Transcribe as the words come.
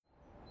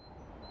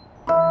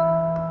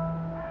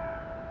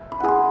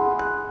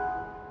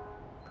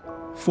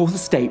Fourth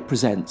Estate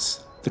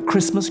presents The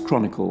Christmas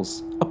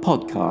Chronicles, a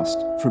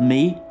podcast from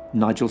me,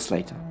 Nigel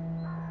Slater.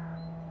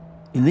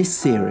 In this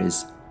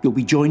series, you'll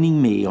be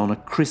joining me on a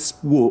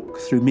crisp walk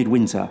through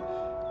midwinter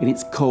in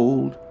its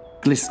cold,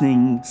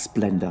 glistening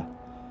splendour,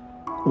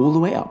 all the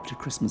way up to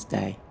Christmas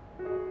Day.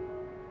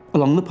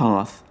 Along the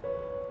path,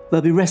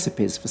 there'll be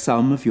recipes for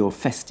some of your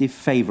festive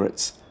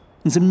favourites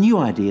and some new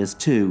ideas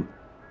too,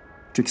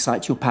 to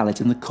excite your palate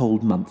in the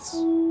cold months.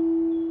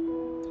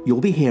 You'll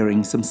be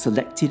hearing some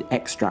selected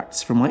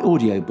extracts from my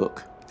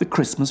audiobook, The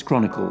Christmas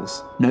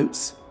Chronicles,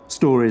 notes,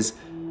 stories,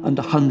 and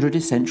 100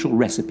 essential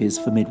recipes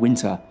for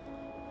midwinter,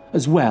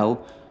 as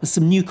well as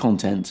some new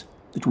content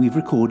that we've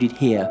recorded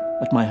here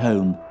at my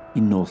home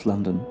in North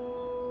London.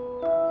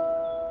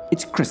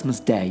 It's Christmas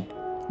Day.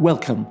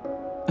 Welcome,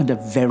 and a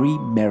very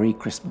Merry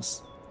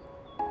Christmas.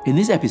 In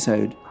this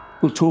episode,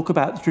 we'll talk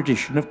about the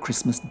tradition of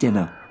Christmas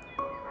dinner.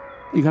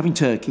 Are you having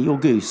turkey or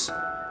goose?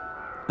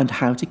 And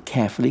how to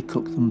carefully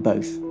cook them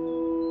both.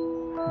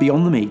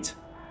 Beyond the meat,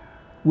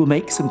 we'll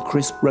make some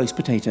crisp roast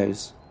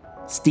potatoes,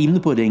 steam the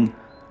pudding,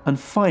 and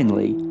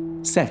finally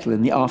settle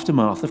in the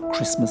aftermath of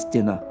Christmas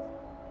dinner.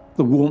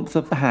 The warmth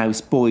of the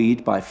house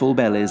buoyed by full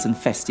bellies and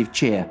festive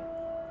cheer,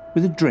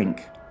 with a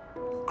drink,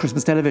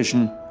 Christmas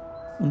television,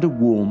 and a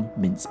warm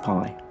mince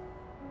pie.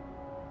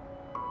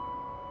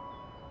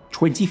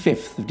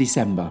 25th of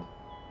December,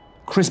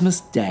 Christmas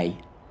Day,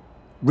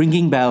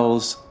 ringing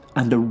bells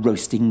and a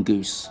roasting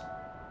goose.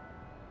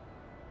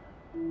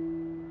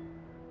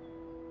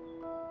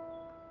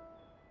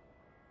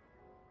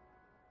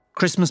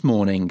 Christmas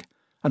morning,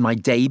 and my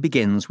day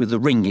begins with the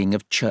ringing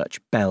of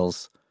church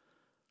bells.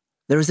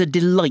 There is a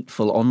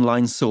delightful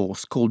online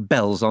source called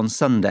Bells on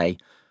Sunday,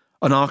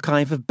 an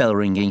archive of bell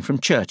ringing from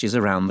churches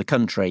around the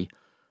country,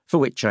 for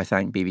which I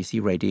thank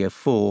BBC Radio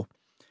 4.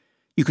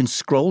 You can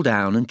scroll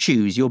down and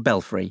choose your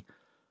belfry.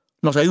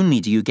 Not only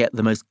do you get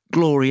the most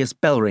glorious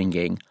bell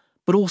ringing,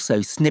 but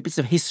also snippets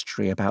of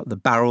history about the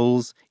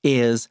barrels,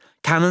 ears,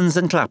 cannons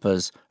and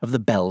clappers of the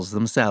bells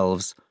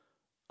themselves.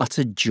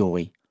 Utter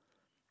joy.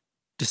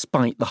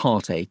 Despite the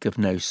heartache of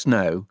no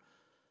snow,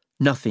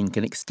 nothing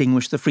can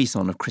extinguish the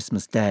frisson of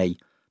Christmas Day.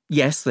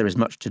 Yes, there is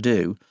much to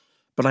do,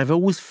 but I've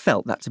always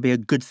felt that to be a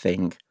good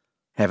thing.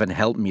 Heaven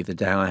help me the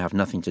day I have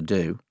nothing to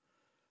do.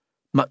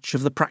 Much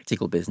of the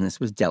practical business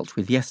was dealt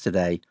with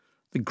yesterday.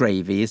 The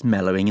gravy is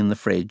mellowing in the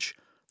fridge,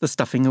 the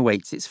stuffing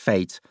awaits its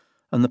fate,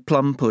 and the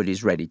plum pud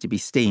is ready to be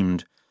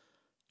steamed.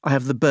 I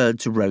have the bird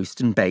to roast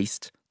and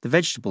baste, the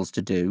vegetables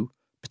to do,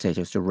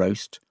 potatoes to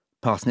roast,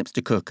 parsnips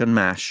to cook and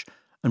mash,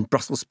 and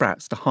Brussels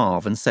sprouts to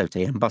halve and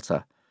sauté in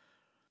butter.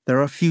 There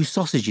are a few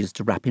sausages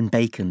to wrap in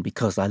bacon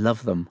because I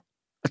love them.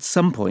 At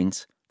some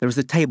point, there is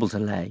a table to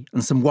lay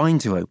and some wine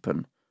to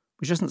open,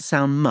 which doesn't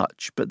sound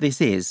much, but this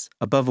is,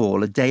 above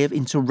all, a day of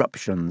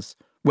interruptions,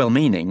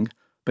 well-meaning,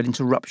 but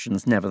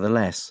interruptions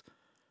nevertheless.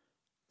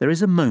 There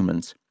is a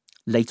moment,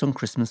 late on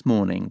Christmas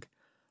morning,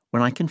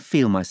 when I can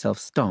feel myself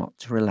start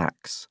to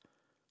relax.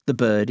 The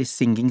bird is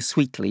singing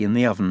sweetly in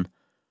the oven.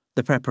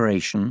 The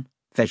preparation,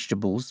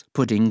 vegetables,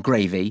 pudding,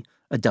 gravy,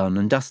 are done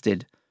and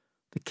dusted.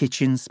 The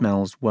kitchen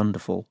smells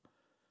wonderful.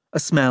 A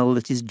smell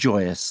that is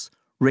joyous,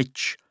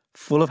 rich,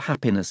 full of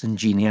happiness and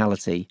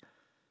geniality.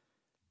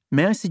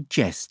 May I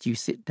suggest you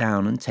sit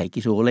down and take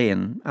it all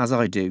in, as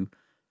I do.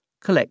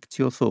 Collect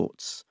your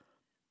thoughts.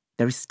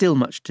 There is still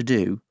much to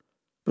do,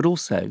 but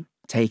also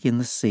take in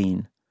the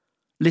scene.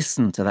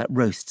 Listen to that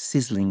roast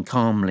sizzling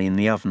calmly in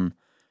the oven,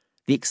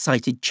 the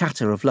excited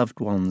chatter of loved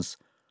ones,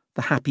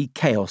 the happy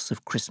chaos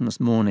of Christmas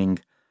morning.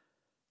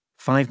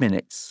 5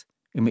 minutes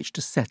in which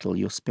to settle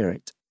your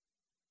spirit.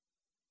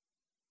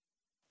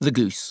 The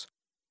goose.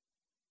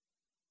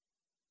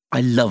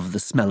 I love the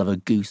smell of a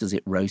goose as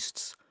it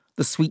roasts,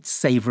 the sweet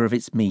savour of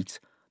its meat,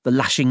 the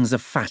lashings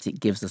of fat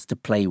it gives us to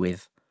play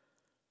with.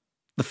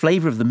 The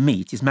flavour of the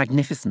meat is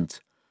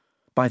magnificent.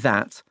 By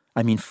that,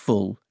 I mean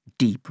full,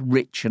 deep,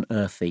 rich and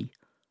earthy.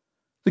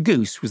 The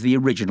goose was the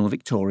original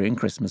Victorian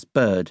Christmas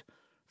bird.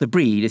 The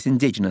breed is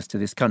indigenous to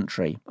this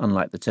country,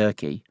 unlike the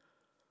turkey.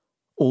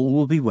 All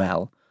will be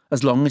well,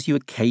 as long as you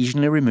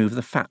occasionally remove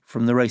the fat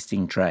from the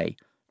roasting tray,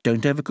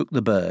 don't overcook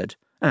the bird,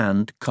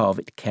 and carve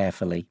it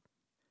carefully.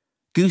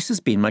 Goose has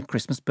been my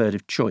Christmas bird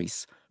of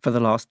choice for the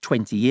last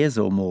 20 years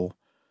or more.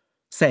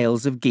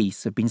 Sales of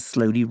geese have been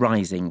slowly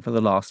rising for the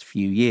last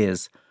few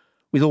years,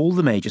 with all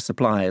the major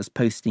suppliers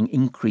posting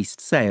increased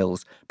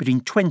sales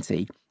between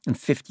 20 and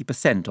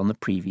 50% on the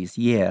previous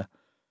year.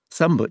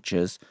 Some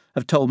butchers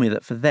have told me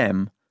that for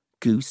them,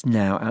 goose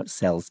now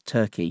outsells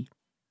turkey.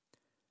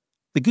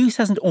 The goose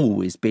hasn't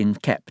always been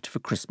kept for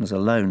Christmas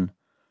alone.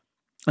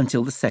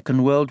 Until the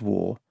Second World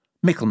War,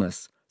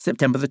 Michaelmas,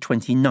 September the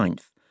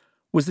 29th,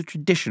 was the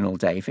traditional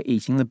day for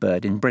eating the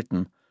bird in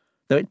Britain,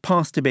 though it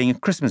passed to being a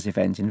Christmas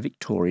event in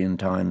Victorian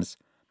times.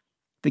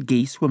 The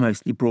geese were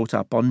mostly brought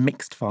up on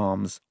mixed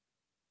farms.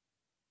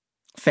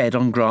 Fed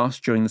on grass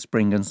during the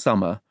spring and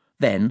summer,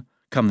 then,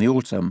 come the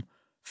autumn,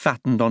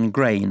 fattened on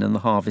grain and the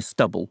harvest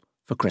stubble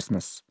for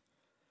Christmas.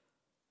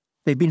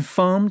 They've been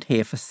farmed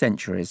here for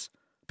centuries,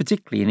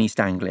 particularly in East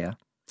Anglia,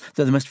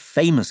 though the most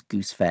famous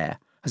goose fare,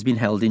 has been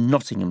held in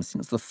Nottingham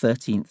since the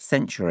 13th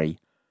century.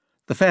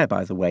 The fair,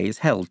 by the way, is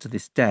held to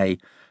this day,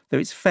 though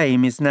its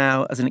fame is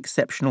now as an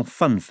exceptional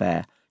fun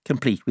fair,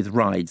 complete with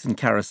rides and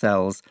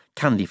carousels,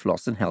 candy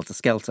floss and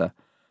helter-skelter.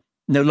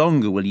 No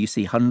longer will you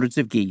see hundreds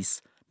of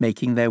geese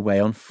making their way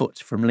on foot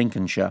from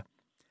Lincolnshire.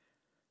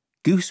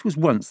 Goose was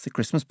once the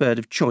Christmas bird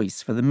of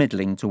choice for the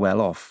middling to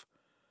well off.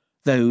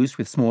 Those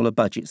with smaller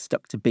budgets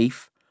stuck to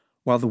beef,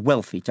 while the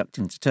wealthy tucked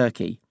into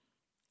turkey.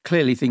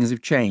 Clearly things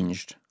have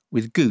changed,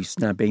 with goose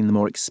now being the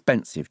more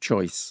expensive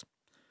choice.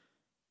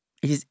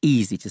 It is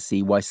easy to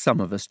see why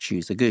some of us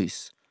choose a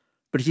goose,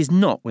 but it is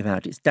not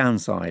without its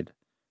downside.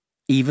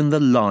 Even the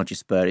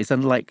largest bird is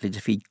unlikely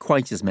to feed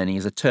quite as many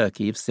as a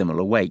turkey of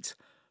similar weight.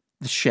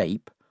 The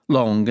shape,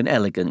 long and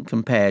elegant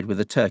compared with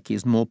a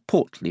turkey's more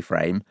portly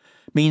frame,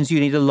 means you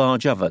need a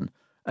large oven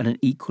and an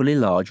equally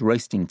large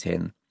roasting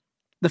tin.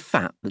 The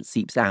fat that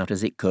seeps out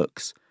as it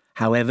cooks,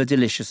 however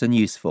delicious and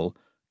useful,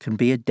 can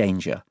be a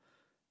danger.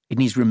 It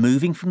needs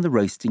removing from the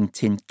roasting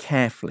tin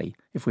carefully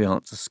if we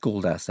aren't to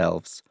scald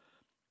ourselves.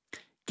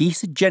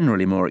 Geese are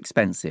generally more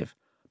expensive,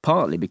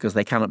 partly because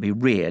they cannot be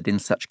reared in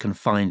such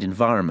confined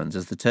environments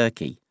as the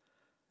turkey.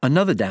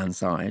 Another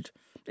downside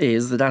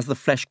is that as the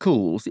flesh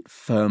cools, it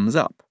firms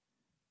up,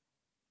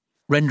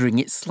 rendering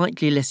it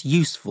slightly less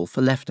useful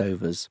for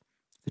leftovers.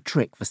 The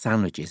trick for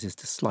sandwiches is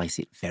to slice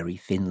it very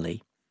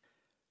thinly.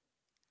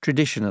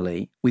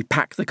 Traditionally, we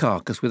pack the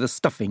carcass with a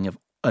stuffing of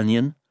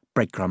onion,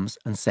 breadcrumbs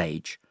and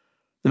sage,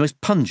 the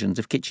most pungent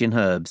of kitchen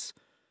herbs.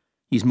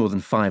 Use more than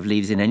 5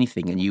 leaves in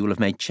anything and you will have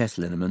made chest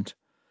liniment.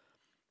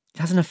 It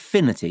has an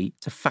affinity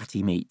to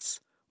fatty meats,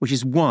 which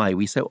is why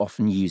we so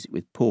often use it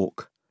with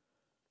pork.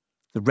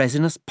 The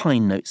resinous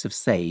pine notes of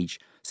sage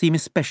seem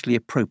especially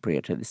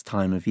appropriate at this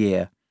time of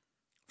year.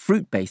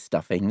 Fruit-based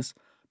stuffings,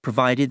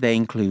 provided they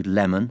include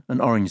lemon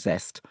and orange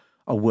zest,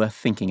 are worth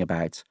thinking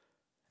about.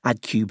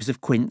 Add cubes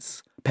of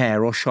quince,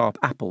 pear or sharp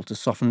apple to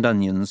softened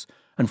onions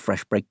and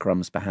fresh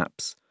breadcrumbs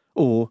perhaps,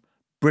 or,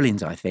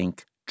 brilliant I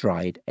think,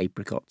 dried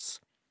apricots.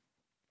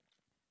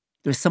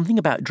 There is something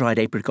about dried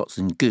apricots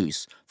and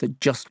goose that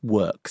just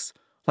works,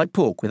 like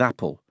pork with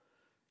apple.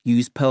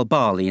 Use pearl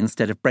barley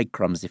instead of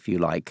breadcrumbs if you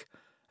like,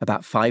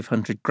 about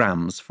 500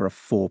 grams for a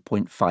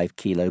 4.5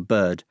 kilo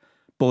bird,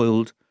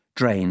 boiled,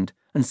 drained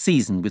and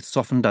seasoned with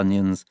softened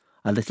onions,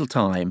 a little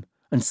thyme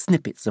and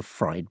snippets of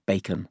fried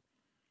bacon.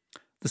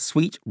 The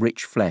sweet,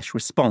 rich flesh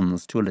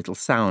responds to a little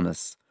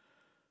sourness.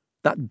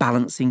 That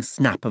balancing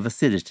snap of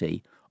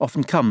acidity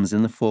often comes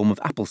in the form of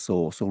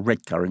applesauce or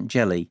red currant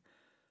jelly.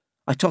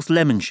 I toss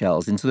lemon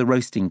shells into the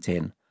roasting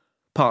tin,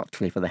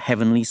 partly for the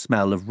heavenly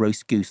smell of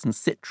roast goose and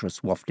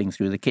citrus wafting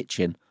through the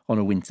kitchen on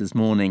a winter's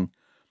morning.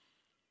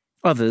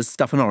 Others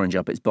stuff an orange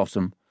up its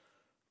bottom.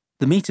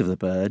 The meat of the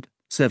bird,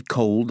 served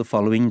cold the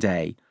following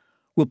day,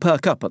 will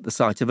perk up at the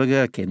sight of a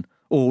gherkin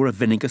or a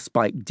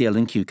vinegar-spiked dill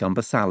and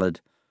cucumber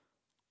salad.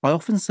 I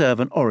often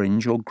serve an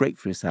orange or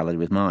grapefruit salad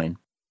with mine.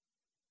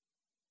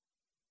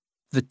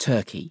 The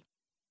turkey.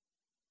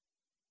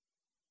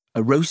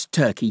 A roast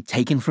turkey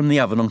taken from the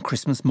oven on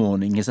Christmas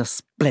morning is a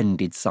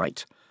splendid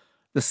sight.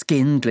 The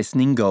skin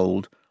glistening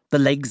gold, the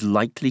legs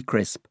lightly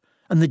crisp,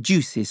 and the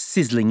juices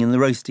sizzling in the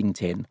roasting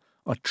tin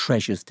are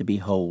treasures to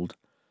behold.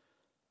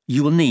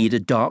 You will need a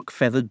dark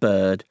feathered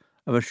bird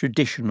of a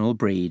traditional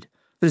breed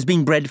that has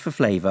been bred for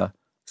flavour,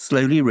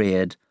 slowly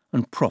reared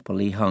and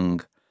properly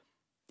hung.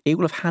 It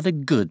will have had a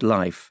good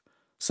life,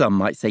 some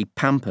might say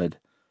pampered,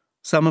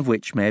 some of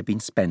which may have been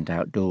spent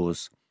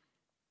outdoors.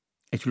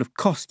 It will have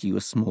cost you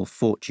a small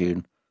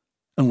fortune,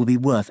 and will be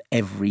worth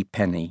every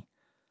penny.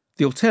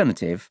 The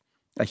alternative,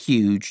 a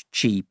huge,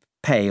 cheap,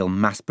 pale,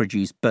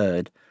 mass-produced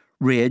bird,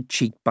 reared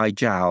cheek by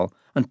jowl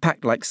and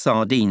packed like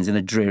sardines in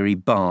a dreary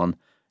barn,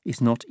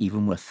 is not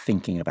even worth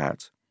thinking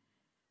about.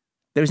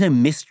 There is no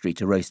mystery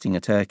to roasting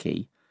a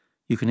turkey.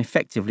 You can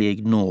effectively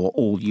ignore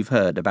all you've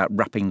heard about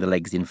wrapping the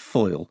legs in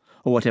foil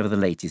or whatever the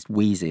latest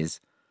wheeze is.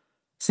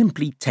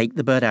 Simply take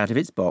the bird out of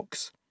its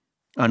box,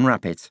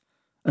 unwrap it,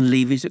 and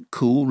leave it at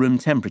cool room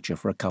temperature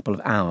for a couple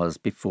of hours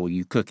before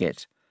you cook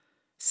it.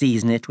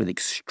 Season it with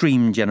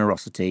extreme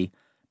generosity,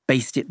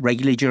 baste it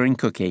regularly during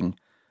cooking,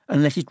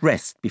 and let it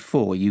rest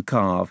before you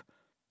carve.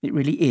 It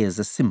really is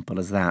as simple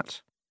as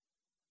that.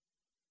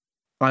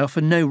 I offer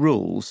no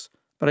rules,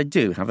 but I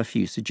do have a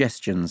few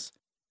suggestions.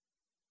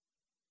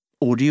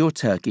 Order your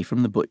turkey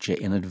from the butcher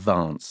in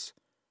advance.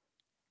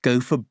 Go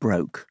for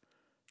broke.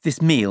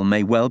 This meal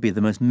may well be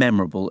the most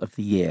memorable of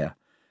the year.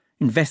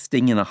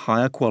 Investing in a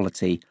higher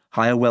quality,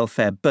 higher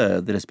welfare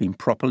bird that has been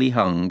properly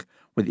hung,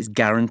 with its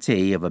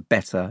guarantee of a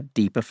better,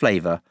 deeper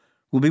flavour,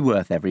 will be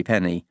worth every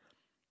penny.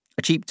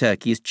 A cheap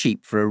turkey is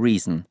cheap for a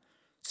reason,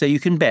 so you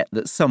can bet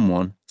that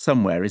someone,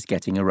 somewhere is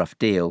getting a rough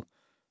deal.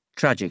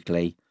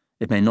 Tragically,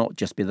 it may not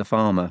just be the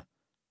farmer.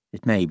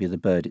 It may be the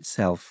bird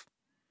itself.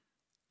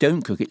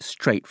 Don't cook it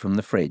straight from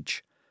the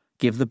fridge.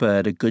 Give the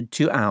bird a good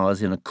 2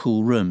 hours in a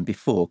cool room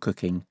before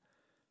cooking.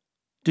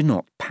 Do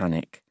not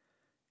panic.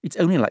 It's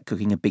only like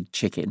cooking a big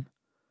chicken.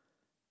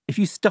 If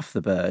you stuff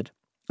the bird,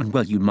 and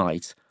well you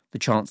might, The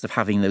chance of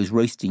having those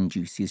roasting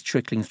juices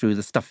trickling through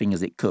the stuffing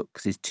as it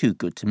cooks is too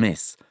good to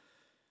miss.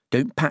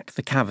 Don't pack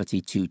the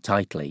cavity too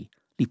tightly.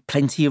 Leave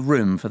plenty of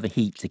room for the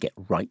heat to get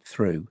right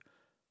through.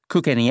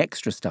 Cook any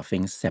extra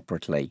stuffings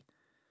separately.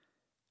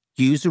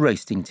 Use a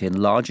roasting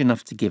tin large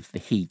enough to give the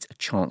heat a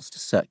chance to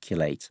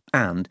circulate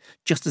and,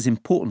 just as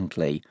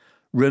importantly,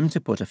 room to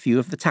put a few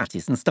of the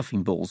tatties and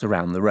stuffing balls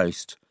around the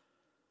roast.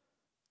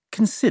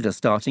 Consider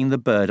starting the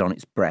bird on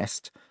its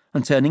breast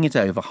and turning it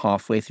over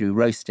halfway through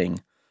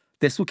roasting.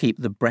 This will keep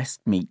the breast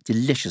meat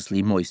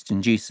deliciously moist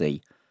and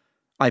juicy.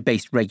 I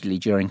baste regularly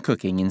during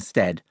cooking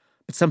instead,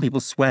 but some people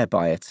swear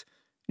by it.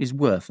 It is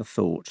worth a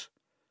thought.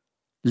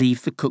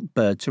 Leave the cooked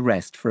bird to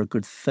rest for a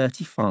good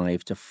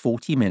 35 to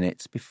 40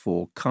 minutes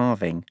before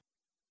carving.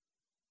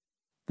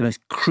 The most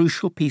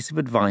crucial piece of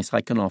advice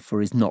I can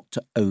offer is not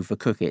to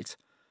overcook it.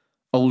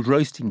 Old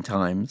roasting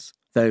times,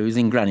 those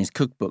in Granny's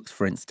cookbooks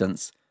for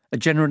instance, are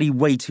generally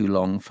way too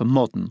long for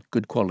modern,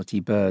 good quality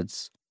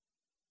birds.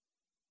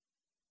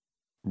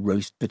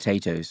 Roast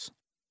potatoes.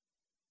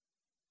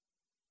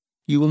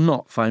 You will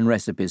not find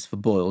recipes for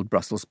boiled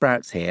Brussels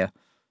sprouts here,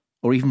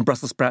 or even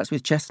Brussels sprouts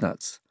with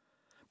chestnuts.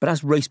 But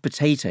as roast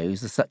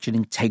potatoes are such an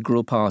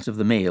integral part of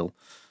the meal,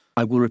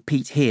 I will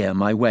repeat here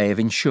my way of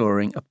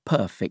ensuring a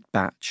perfect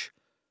batch.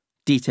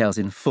 Details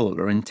in full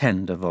are in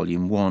Tender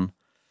Volume 1.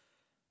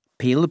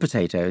 Peel the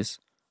potatoes,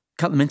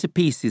 cut them into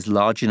pieces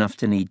large enough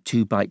to need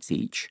 2 bites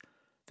each,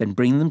 then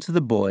bring them to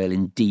the boil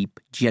in deep,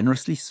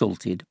 generously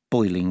salted,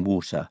 boiling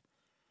water.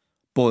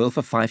 Boil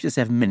for 5 to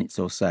 7 minutes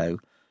or so,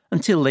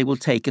 until they will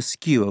take a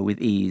skewer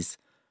with ease,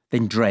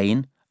 then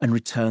drain and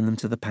return them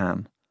to the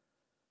pan.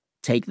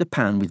 Take the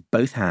pan with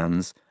both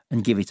hands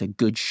and give it a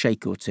good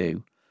shake or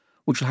two,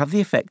 which will have the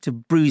effect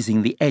of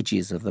bruising the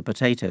edges of the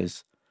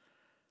potatoes.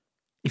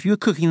 If you are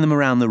cooking them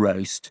around the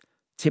roast,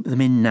 tip them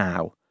in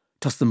now,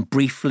 toss them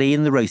briefly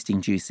in the roasting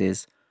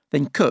juices,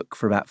 then cook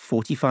for about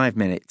 45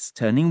 minutes,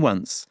 turning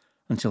once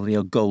until they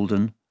are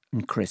golden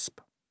and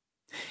crisp.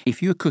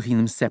 If you are cooking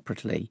them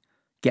separately,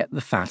 get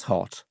the fat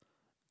hot.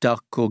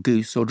 Duck or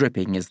goose or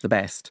dripping is the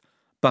best,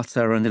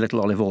 butter and a little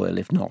olive oil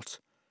if not.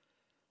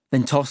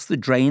 Then toss the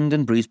drained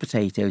and bruised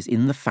potatoes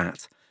in the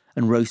fat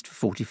and roast for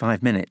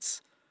 45 minutes,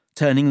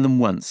 turning them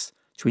once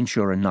to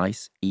ensure a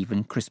nice,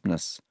 even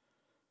crispness.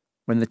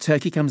 When the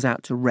turkey comes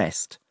out to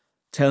rest,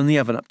 turn the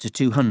oven up to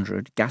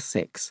 200, gas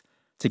 6,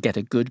 to get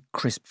a good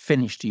crisp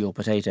finish to your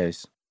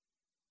potatoes.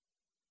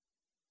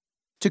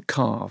 To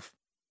carve.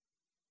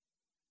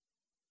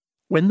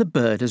 When the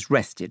bird has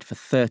rested for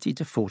 30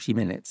 to 40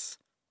 minutes,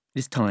 it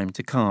is time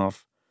to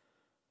carve.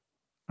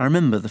 I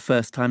remember the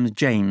first time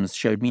James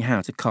showed me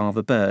how to carve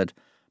a bird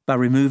by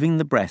removing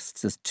the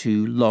breasts as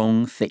 2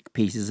 long, thick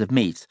pieces of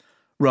meat,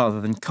 rather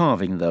than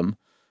carving them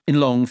in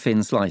long,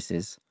 thin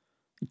slices.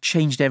 It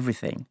changed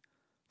everything.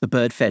 The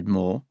bird fed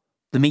more,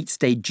 the meat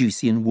stayed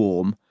juicy and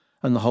warm,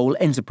 and the whole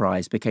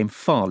enterprise became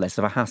far less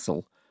of a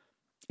hassle.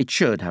 It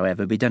should,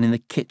 however, be done in the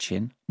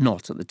kitchen,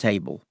 not at the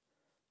table.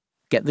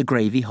 Get the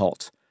gravy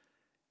hot.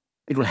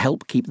 It will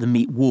help keep the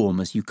meat warm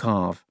as you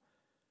carve.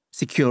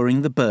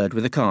 Securing the bird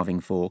with a carving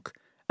fork,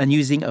 and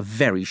using a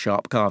very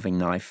sharp carving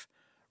knife,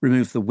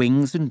 remove the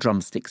wings and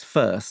drumsticks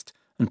first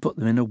and put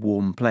them in a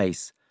warm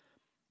place.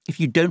 If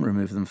you don't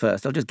remove them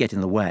first, they'll just get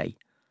in the way.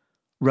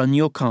 Run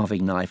your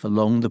carving knife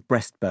along the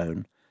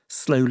breastbone,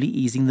 slowly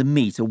easing the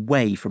meat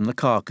away from the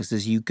carcass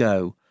as you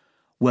go,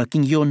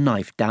 working your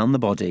knife down the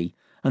body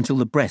until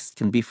the breast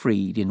can be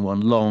freed in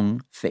one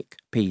long, thick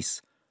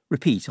piece.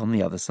 Repeat on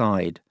the other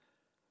side.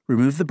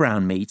 Remove the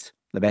brown meat,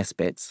 the best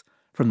bits,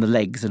 from the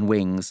legs and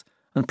wings,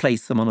 and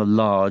place them on a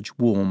large,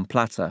 warm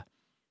platter.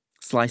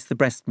 Slice the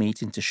breast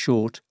meat into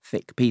short,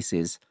 thick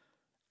pieces.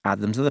 Add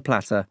them to the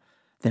platter,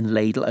 then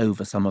ladle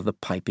over some of the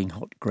piping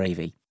hot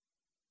gravy.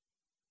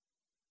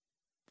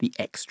 The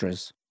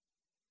extras.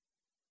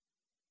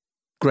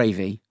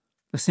 Gravy.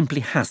 There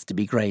simply has to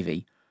be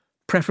gravy,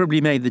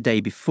 preferably made the day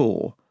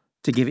before,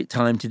 to give it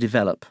time to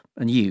develop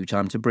and you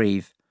time to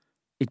breathe.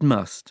 It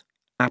must,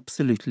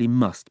 absolutely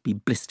must be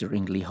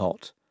blisteringly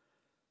hot.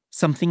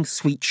 Something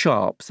sweet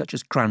sharp, such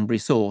as cranberry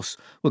sauce,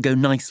 will go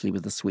nicely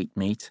with the sweet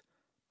meat.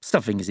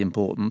 Stuffing is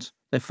important,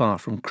 though far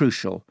from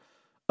crucial.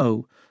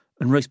 Oh,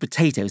 and roast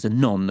potatoes are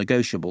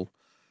non-negotiable.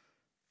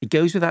 It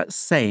goes without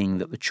saying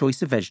that the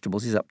choice of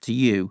vegetables is up to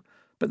you,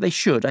 but they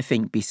should, I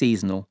think, be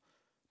seasonal.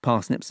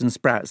 Parsnips and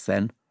sprouts,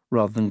 then,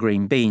 rather than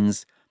green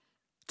beans.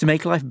 To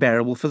make life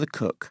bearable for the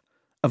cook,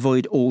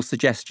 avoid all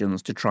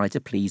suggestions to try to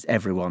please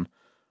everyone.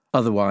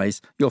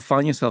 Otherwise, you'll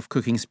find yourself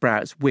cooking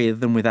sprouts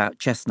with and without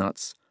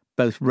chestnuts,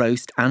 both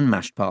roast and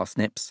mashed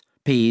parsnips,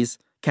 peas,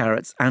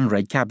 carrots and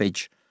red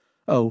cabbage.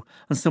 Oh,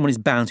 and someone is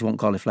bound to want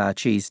cauliflower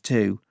cheese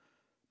too.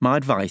 My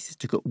advice is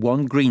to cook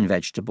 1 green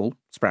vegetable,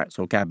 sprouts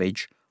or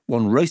cabbage,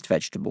 1 roast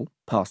vegetable,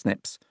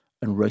 parsnips,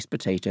 and roast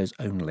potatoes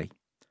only.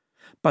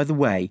 By the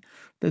way,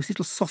 those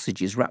little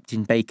sausages wrapped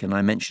in bacon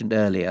I mentioned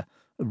earlier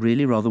are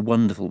really rather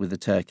wonderful with the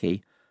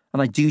turkey,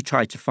 and I do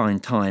try to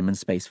find time and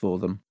space for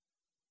them.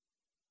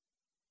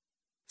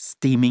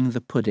 Steaming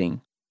the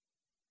pudding.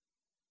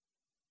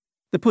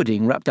 The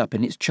pudding wrapped up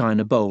in its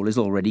china bowl is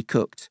already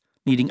cooked,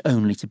 needing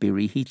only to be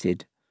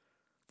reheated.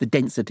 The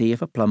density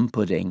of a plum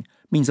pudding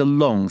means a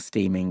long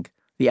steaming,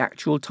 the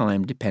actual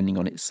time depending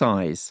on its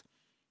size.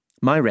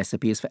 My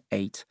recipe is for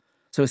 8,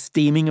 so a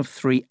steaming of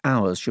 3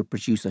 hours should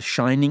produce a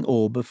shining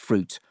orb of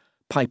fruit,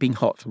 piping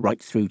hot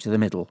right through to the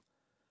middle.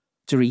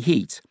 To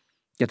reheat,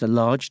 get a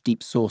large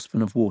deep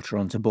saucepan of water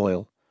on to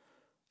boil.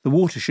 The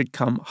water should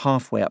come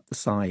halfway up the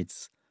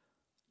sides.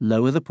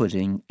 Lower the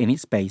pudding in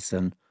its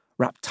basin,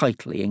 wrap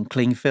tightly in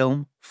cling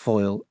film,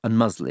 foil and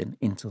muslin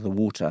into the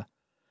water.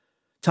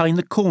 Tying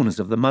the corners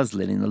of the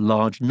muslin in a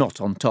large knot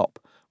on top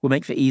will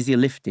make for easier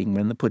lifting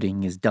when the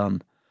pudding is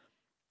done.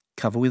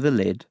 Cover with a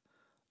lid,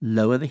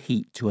 lower the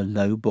heat to a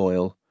low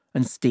boil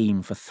and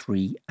steam for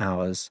 3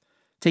 hours,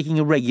 taking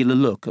a regular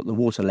look at the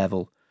water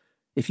level.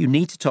 If you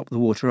need to top the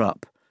water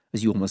up,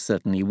 as you almost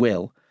certainly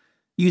will,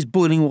 use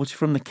boiling water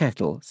from the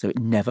kettle so it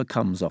never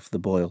comes off the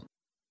boil.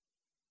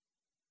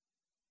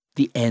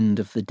 The end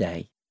of the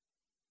day.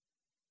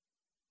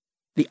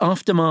 The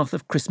aftermath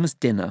of Christmas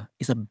dinner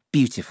is a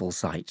beautiful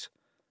sight.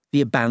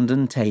 The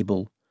abandoned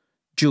table,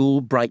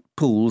 jewel-bright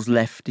pools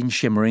left in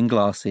shimmering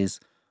glasses,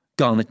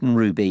 garnet and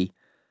ruby,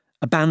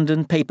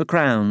 abandoned paper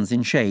crowns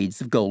in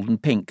shades of gold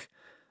and pink,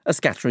 a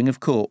scattering of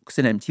corks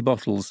and empty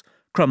bottles,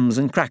 crumbs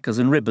and crackers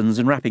and ribbons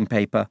and wrapping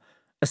paper,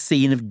 a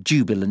scene of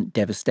jubilant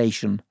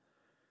devastation.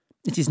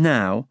 It is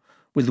now,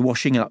 with the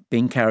washing up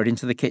being carried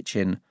into the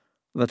kitchen,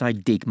 that I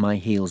dig my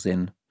heels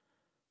in.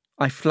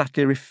 I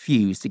flatly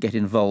refuse to get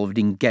involved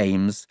in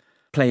games,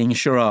 playing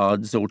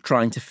charades or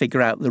trying to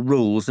figure out the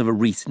rules of a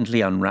recently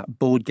unwrapped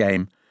board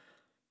game.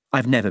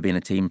 I've never been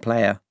a team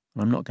player,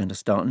 and I'm not going to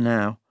start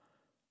now.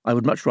 I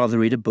would much rather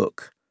read a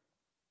book.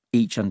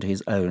 Each unto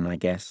his own, I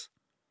guess.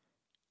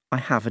 I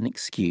have an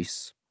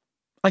excuse.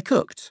 I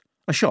cooked,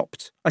 I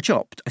shopped, I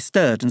chopped, I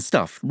stirred and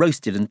stuffed,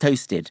 roasted and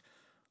toasted.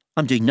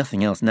 I'm doing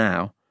nothing else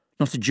now.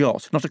 Not a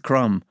jot, not a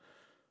crumb.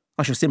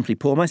 I shall simply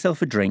pour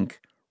myself a drink,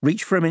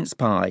 reach for a mince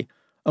pie,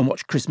 and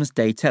watch Christmas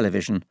Day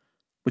television,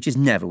 which is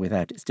never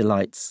without its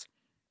delights.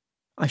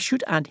 I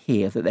should add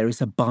here that there is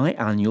a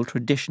biannual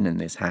tradition in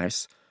this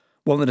house,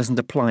 one that doesn't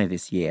apply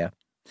this year,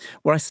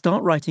 where I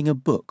start writing a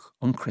book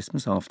on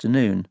Christmas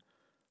afternoon.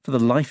 For the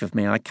life of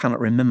me, I cannot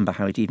remember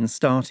how it even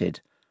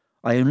started.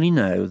 I only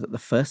know that the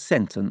first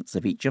sentence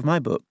of each of my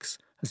books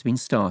has been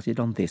started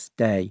on this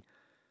day.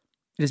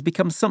 It has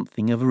become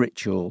something of a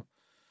ritual.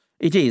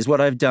 It is what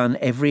I've done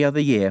every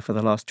other year for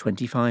the last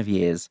 25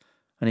 years,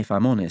 and if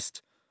I'm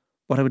honest,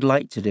 what I would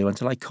like to do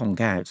until I conk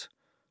out,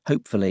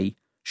 hopefully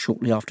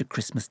shortly after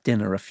Christmas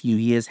dinner a few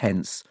years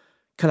hence,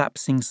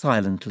 collapsing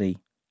silently,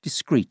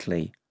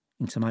 discreetly,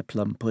 into my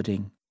plum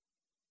pudding.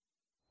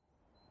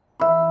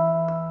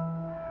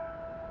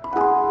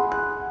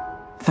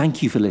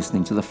 Thank you for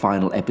listening to the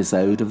final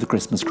episode of the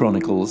Christmas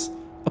Chronicles,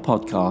 a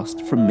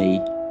podcast from me,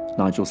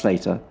 Nigel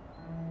Slater.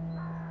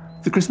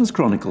 The Christmas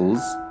Chronicles,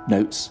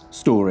 notes,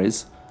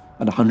 stories,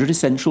 and 100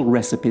 essential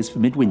recipes for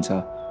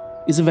midwinter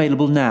is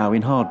available now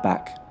in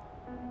hardback,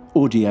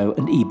 audio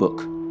and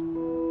ebook,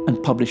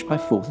 and published by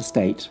Fourth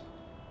Estate.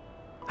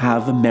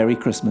 Have a Merry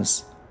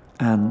Christmas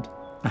and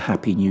a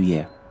Happy New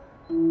Year.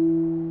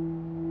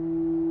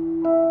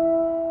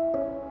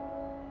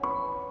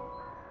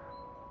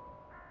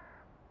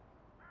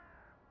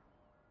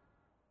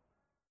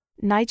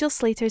 Nigel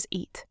Slater's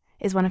Eat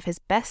is one of his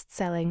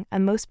best-selling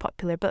and most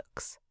popular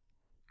books.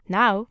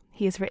 Now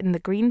he has written the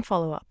green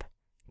follow-up,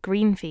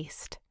 Green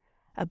Feast,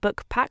 a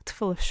book packed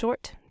full of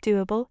short,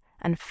 doable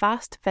and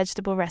fast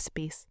vegetable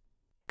recipes.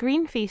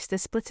 Green Feast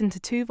is split into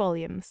 2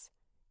 volumes,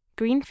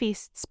 Green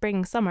Feast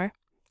Spring-Summer,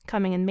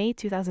 coming in May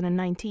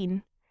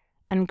 2019,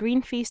 and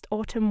Green Feast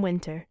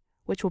Autumn-Winter,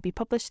 which will be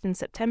published in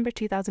September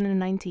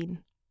 2019.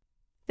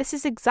 This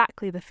is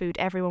exactly the food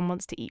everyone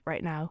wants to eat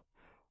right now,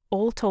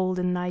 all told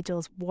in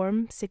Nigel's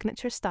warm,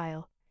 signature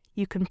style.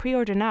 You can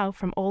pre-order now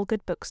from all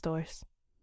good bookstores.